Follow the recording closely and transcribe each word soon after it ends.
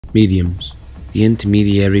Mediums, the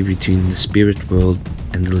intermediary between the spirit world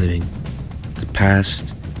and the living, the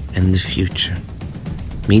past and the future.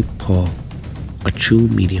 Meet Paul, a true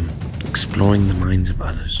medium exploring the minds of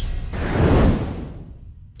others.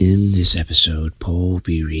 In this episode, Paul will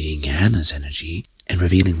be reading Hanna's energy and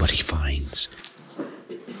revealing what he finds.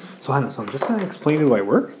 So Hanna, I'm just going to explain to you how I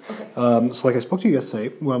work. Okay. So like I spoke to you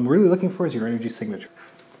yesterday, what I'm really looking for is your energy signature.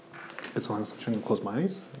 So I'm just going to close my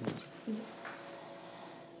eyes.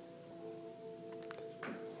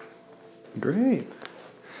 Great.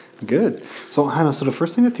 Good. So Hanna, so the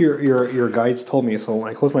first thing that your guides told me, so when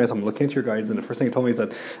I close my eyes, I'm looking at your guides, and the first thing they told me is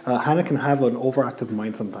that Hanna can have an overactive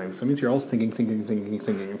mind sometimes. So it means you're always thinking.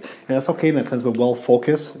 And that's okay in that sense, but well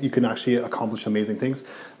focused, you can actually accomplish amazing things.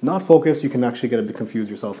 Not focused, you can actually get a bit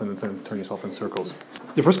confused yourself and then turn yourself in circles.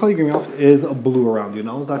 The first color you give me off is a blue around you.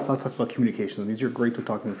 Now that talks about communication. It means you're great with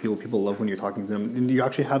talking to people. People love when you're talking to them. And you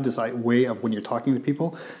actually have this way of when you're talking to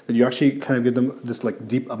people that you actually kind of give them this like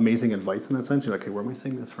deep, amazing advice in that sense. You're like, okay, where am I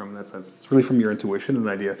saying this from in that sense? It's really from your intuition and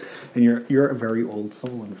idea. And you're a very old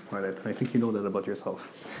soul on this planet. And I think you know that about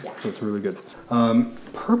yourself. Yeah. So it's really good.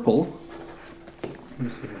 Purple. Let me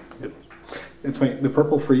see here. Good. It's funny. The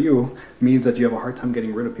purple for you means that you have a hard time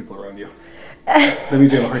getting rid of people around you. That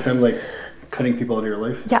means you have a hard time like cutting people out of your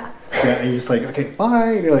life. Yeah. Yeah, and you're just like, okay,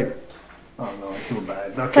 bye. And you're like, oh no, I feel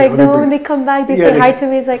bad. Okay, like, no, when they come back, they say hi to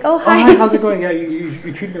me. It's like, oh, hi. Oh, hi, how's it going? Yeah,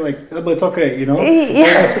 you treat me like, but it's okay, you know?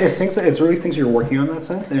 Yeah. It's really things you're working on in that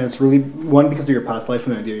sense. And it's really, one, because of your past life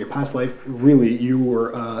and idea. Your past life, really, you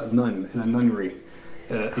were a nun in a nunnery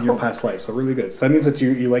in your past life. So really good. So that means that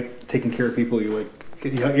you like taking care of people. You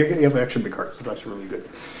have an extra big heart. So it's actually really good.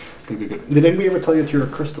 Good. Did anybody ever tell you that you're a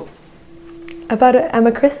crystal? I'm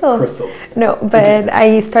a crystal? Crystal. No, but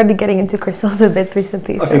I started getting into crystals a bit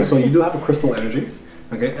recently. Okay, so you do have a crystal energy.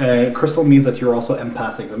 Okay, and crystal means that you're also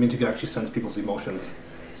empathic. That means you can actually sense people's emotions.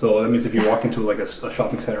 So that means if you walk into like a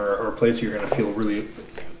shopping center or a place, you're going to feel really...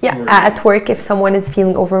 Yeah, at work, if someone is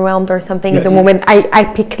feeling overwhelmed or something, at the moment, I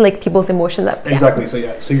pick like people's emotions up. Yeah. Exactly,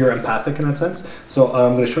 so you're empathic in that sense. So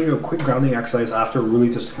I'm going to show you a quick grounding exercise after, really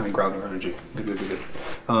just to kind of ground your energy. Good.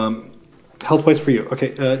 Health-wise for you, okay,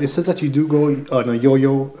 it says that you do go on a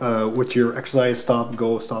yo-yo with your exercise, stop,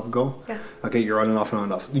 go. Yeah. Okay, you're on and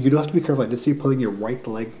off. You do have to be careful. I did see you pulling your right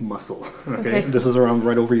leg muscle. Okay. This is around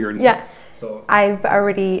right over your knee. Yeah. So I've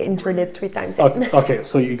already injured it 3 times. Okay,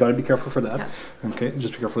 so you got to be careful for that. Yeah. Okay,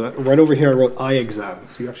 just be careful for that. Right over here I wrote eye exam.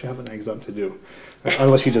 So you actually have an eye exam to do.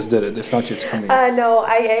 Unless you just did it. If not, it's coming. No,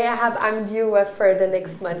 I'm due for the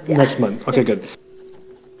next month. Yeah. Next month. Okay, good.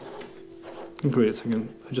 Wait a second.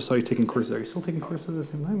 I just saw you taking courses. Are you still taking courses at the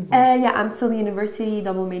same time? Yeah, I'm still university,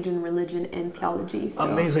 double major in religion and theology. So.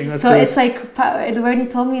 Amazing. That's so great. It's like, when you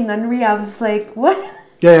told me nunnery, I was like, what?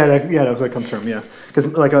 Yeah, that's where it comes from, yeah.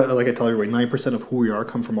 Because like I tell everybody, 9% of who we are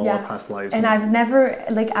come from all our past lives. And I've never,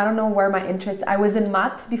 I don't know where my interest, I was in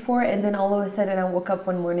math before, and then all of a sudden I woke up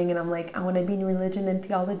one morning and I'm like, I want to be in religion and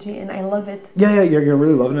theology, and I love it. Yeah, you're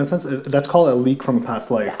really loving it in that sense. That's called a leak from a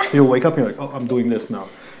past life. Yeah. So you'll wake up and you're like, oh, I'm doing this now.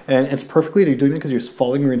 And it's perfectly that you're doing it because you're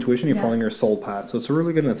following your intuition, you're following your soul path. So it's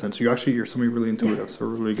really good in that sense. So you're somebody really intuitive, so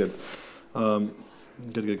really good.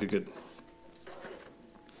 Good.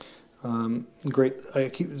 Great.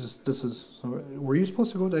 Were you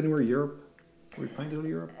supposed to go to anywhere in Europe? Were you planning to go to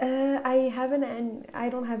Europe? I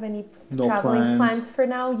don't have any traveling plans for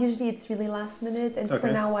now. Usually it's really last minute, and for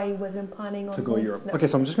now I wasn't planning on to go to Europe. No. Okay,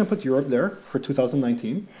 so I'm just going to put Europe there for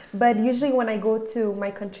 2019. But usually when I go to my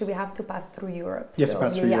country, we have to pass through Europe. You have to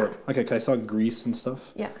pass through Europe. Okay, I saw Greece and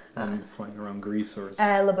stuff. Yeah. Flying around Greece or...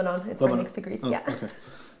 Lebanon. It's right next to Greece, yeah.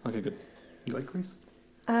 Okay, good. You like Greece?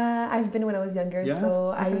 I've been when I was younger,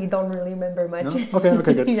 so I don't really remember much. No? Okay,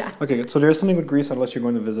 good. Okay, good. So there's something with Greece unless you're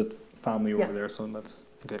going to visit family over there, so that's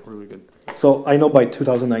really good. So I know by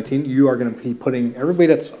 2019 you are going to be putting everybody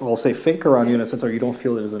that's, I'll say, fake around you in a sense, or you don't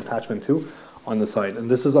feel there's an attachment to, on the side. And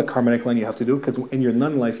this is a karmatic line you have to do, because in your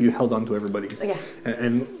nun life you held on to everybody.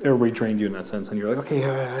 And everybody trained you in that sense, and you're like, okay,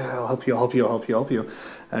 I'll help you.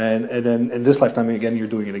 And then in this lifetime again you're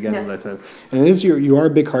doing it again in that sense. And it is you are a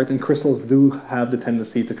big heart, and crystals do have the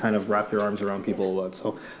tendency to kind of wrap their arms around people a lot.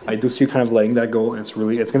 So I do see you kind of letting that go, and it's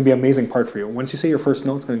going to be an amazing part for you. Once you say your first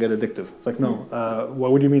no, it's going to get addictive. It's like, no,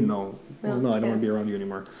 what do you mean no? Well, no, I don't want to be around you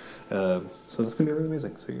anymore. So that's going to be really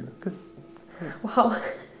amazing. So you're good. Wow.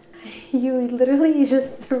 You literally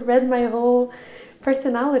just read my whole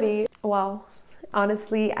personality. Wow.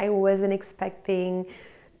 Honestly, I wasn't expecting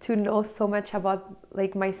to know so much about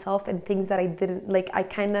myself and things that I didn't I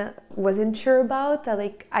kind of wasn't sure about.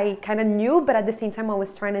 I kind of knew, but at the same time I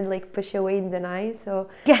was trying to push away and deny. So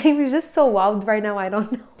yeah, I'm just so wowed right now. I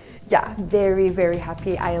don't know. Yeah, very, very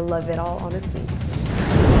happy. I love it all, honestly.